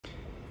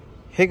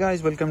Hey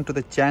guys, welcome to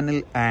the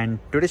channel, and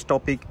today's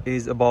topic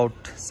is about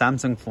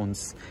Samsung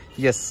phones.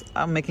 Yes,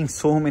 I'm making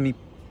so many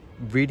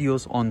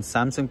videos on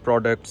Samsung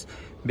products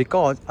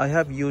because I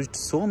have used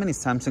so many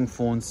Samsung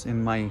phones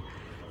in my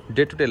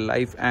day-to-day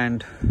life,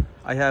 and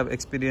I have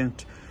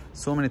experienced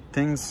so many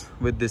things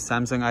with this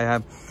Samsung. I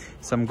have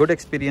some good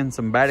experience,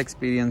 some bad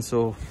experience,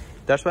 so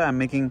that's why I'm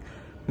making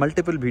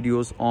multiple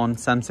videos on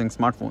Samsung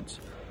smartphones.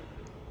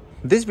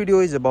 This video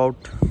is about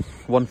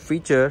one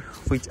feature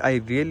which I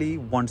really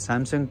want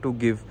Samsung to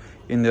give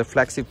in their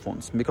flagship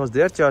phones, because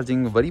they are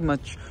charging very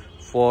much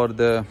for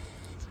their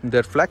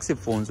flagship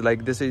phones.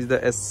 Like this is the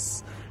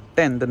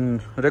S10,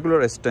 the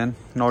regular S10,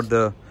 not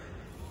the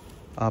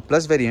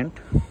plus variant.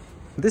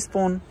 This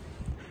phone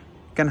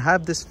can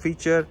have this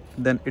feature,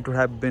 then it would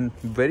have been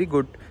very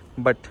good,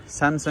 but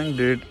Samsung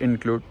didn't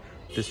include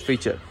this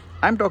feature.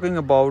 I'm talking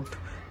about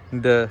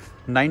the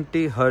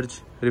 90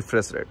 Hz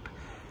refresh rate.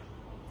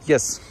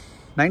 Yes,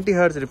 90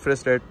 Hz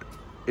refresh rate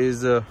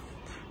is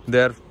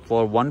there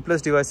for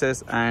OnePlus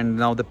devices, and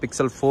now the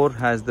Pixel 4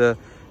 has the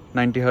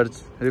 90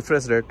 Hz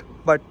refresh rate.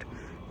 But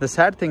the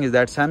sad thing is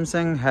that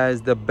Samsung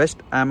has the best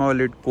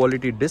AMOLED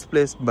quality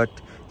displays, but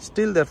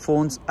still their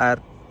phones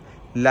are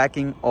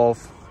lacking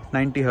of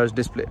 90 Hz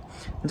display.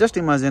 Just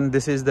imagine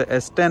this is the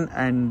S10,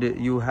 and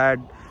you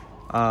had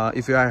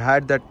if you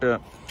had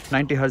that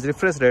 90 Hz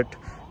refresh rate,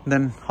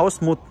 then how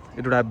smooth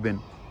it would have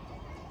been.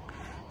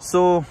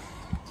 So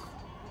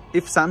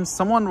if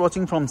someone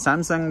watching from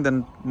Samsung,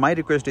 then my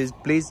request is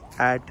please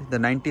add the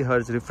 90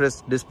 Hz refresh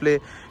display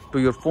to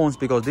your phones,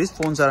 because these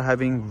phones are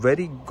having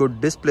very good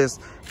displays,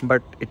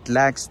 but it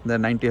lacks the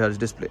 90 Hz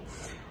display.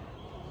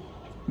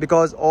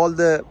 Because all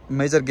the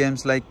major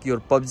games like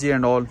your PUBG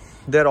and all,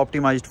 they're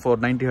optimized for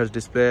 90 Hz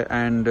display,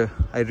 and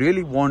I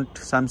really want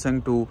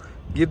Samsung to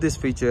give this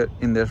feature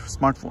in their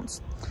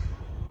smartphones.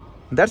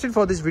 That's it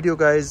for this video,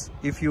 guys.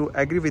 If you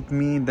agree with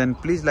me, then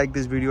please like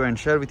this video and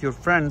share with your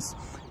friends.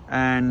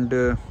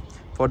 And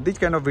for these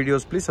kind of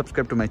videos, please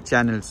subscribe to my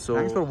channel. So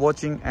thanks for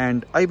watching,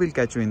 and I will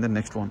catch you in the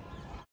next one.